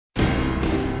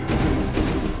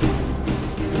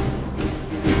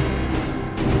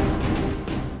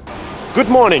Good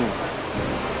morning.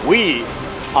 We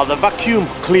are the vacuum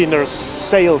cleaner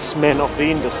salesmen of the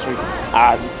industry,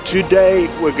 and today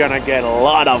we're gonna get a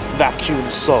lot of vacuum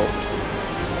sold.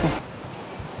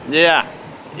 Yeah,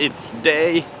 it's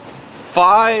day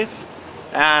 5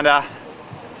 and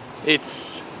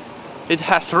it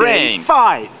has rained.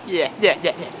 5.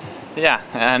 Yeah,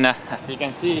 and as you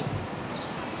can see,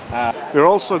 We're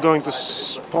also going to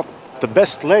spot the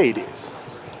best ladies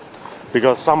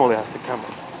because Samuli has the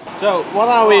camera. so what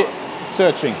are we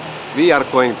searching? We are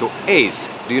going to ACE.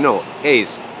 Do you know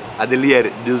ACE?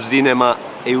 Atelier du Cinéma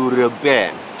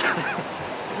Européen.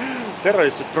 There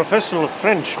is a professional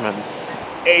Frenchman,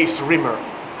 Ace Rimmer.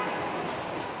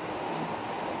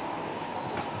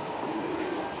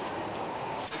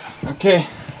 Okay,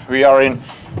 we are in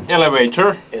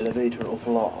elevator Elevator of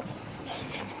love.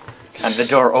 and the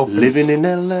door opens. Living in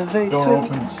elevator. Door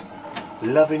opens.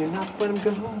 Loving it up when I'm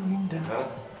going down.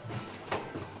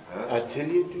 I tell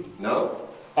you. No?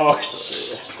 Oh,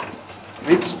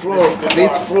 Which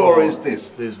floor is this?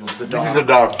 This was the This is a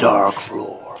dark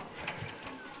floor.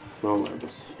 No, it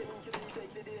was.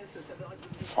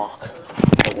 Fuck.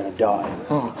 I'm gonna die.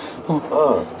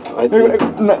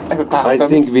 I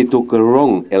think we took a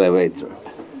wrong elevator.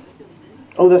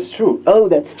 Oh, that's true. Oh,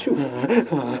 that's true.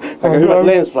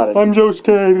 I'm so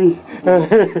scary.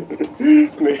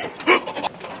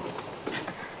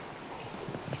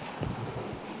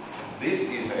 This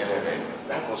is an elevator.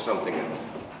 That was something else.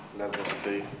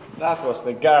 that was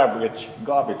the garbage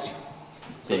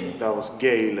thing. That was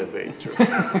gay elevator.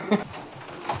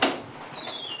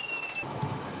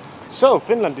 So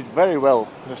Finland did very well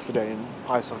yesterday in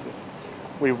ice hockey.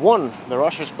 We won the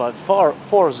Russians by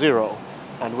 4-0,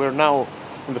 and we're now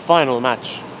in the final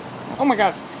match. Oh my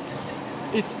god,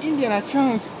 it's Indiana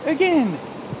Jones again!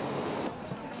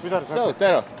 So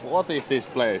Tero, what is this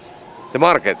place? The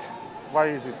market. Why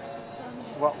is it?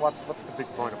 What's the big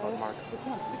point about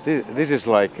market? This is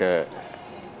like a,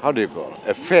 how do you call it?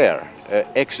 A fair,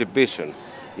 exhibition.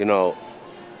 You know,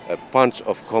 a bunch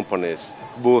of companies,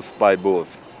 booth by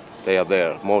booth. They are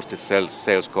there, mostly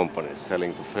sales companies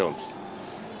selling to films.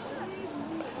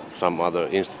 Some other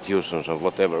institutions or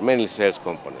whatever, mainly sales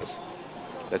companies.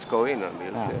 Let's go in and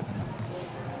we'll see it.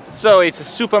 So it's a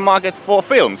supermarket for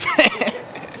films.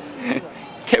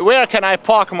 Where can I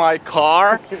park my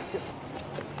car?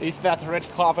 Is that red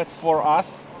carpet for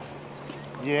us?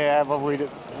 Yeah, but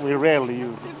we rarely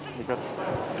use it because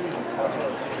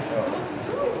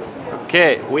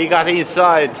Okay, we got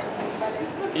inside,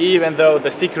 even though the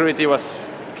security was...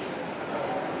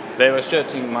 They were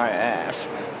searching my ass.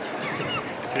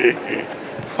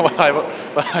 But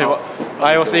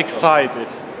I was excited.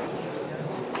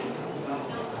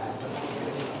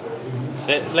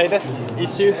 The latest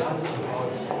issue.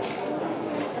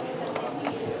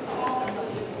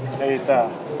 ei tää.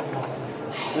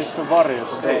 Missä on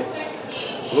varjot? Ei.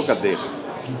 Look at this.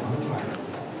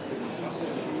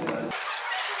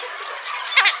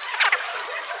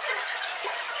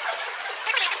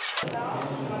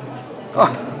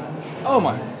 Oh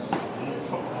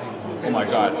my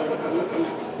god.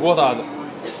 What are the...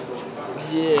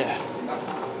 Yeah.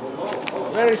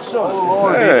 Very soft. Oh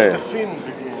Lord, Hey. it's the Finns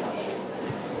again.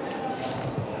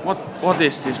 What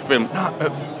is this film? A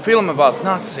film about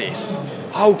Nazis.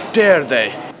 How dare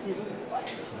they?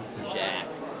 Jack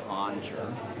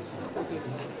Hunter.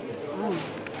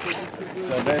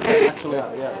 So there's actually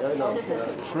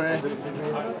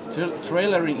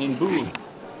trailering in booth.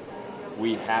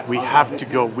 We have to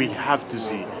go. We have to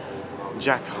see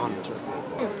Jack Hunter.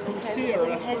 Who's here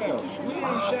as well? William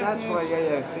That's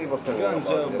why, see what the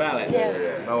Gonzo Ballet.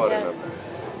 Now I remember.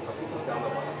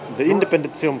 The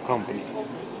independent film company.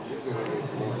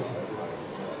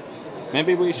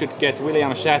 Maybe we should get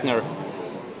William Shatner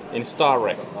in Star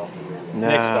Trek.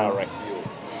 Next Star Trek.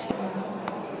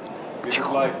 We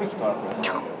just like Star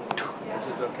Trek, which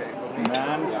is okay for me.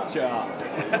 Man's job.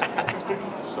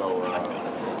 So,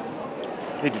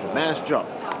 He did a nice job.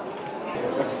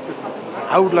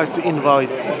 I would like to invite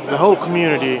the whole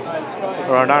community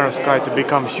around Iron Sky to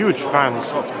become huge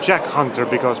fans of Jack Hunter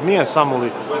because me and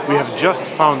Samuli, we have just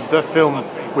found the film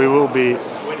we will be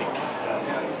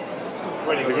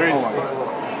the greatest.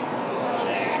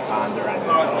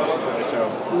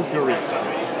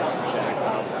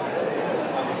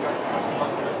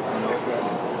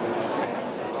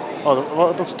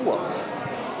 Onko tuo?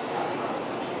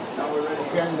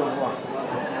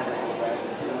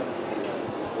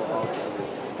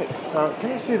 Can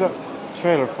you see the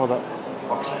trailer for the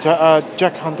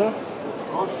Jack Hunter?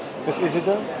 Is it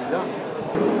there?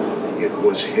 Yeah. It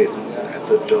was hidden at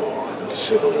the dawn of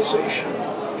civilization.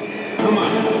 Come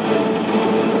on.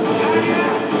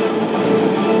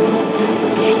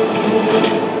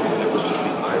 That was just the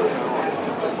iris.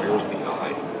 Where's the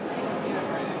eye?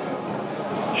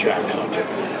 Jack Hunter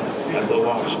and the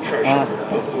lost treasure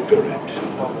of Ugarit.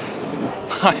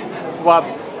 What?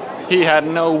 He had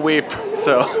no whip,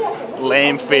 so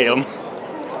lame film.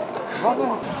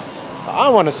 I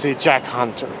want to see Jack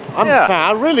Hunter. I'm Yeah. a fan.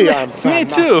 I really am fan. Me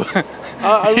too.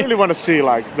 I really want to see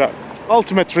like the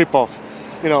ultimate rip-off.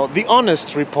 You know, the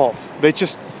honest rip-off.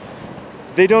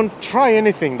 They don't try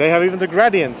anything. They have even the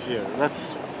gradient here.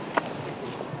 That's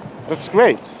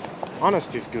great.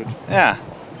 Honesty is good. Yeah,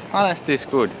 honesty is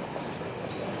good.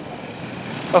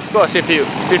 Of course, if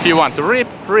you want to rip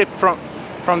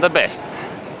from the best.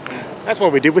 That's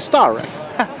what we did with Star Trek.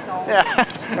 Yeah.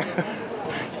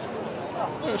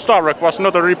 Star Trek was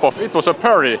not a rip-off, it was a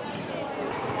parody.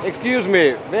 Excuse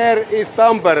me, where is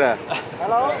Tampere?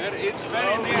 It's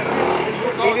very near.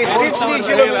 It is 15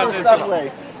 kilometers that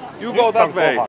way. You go that way.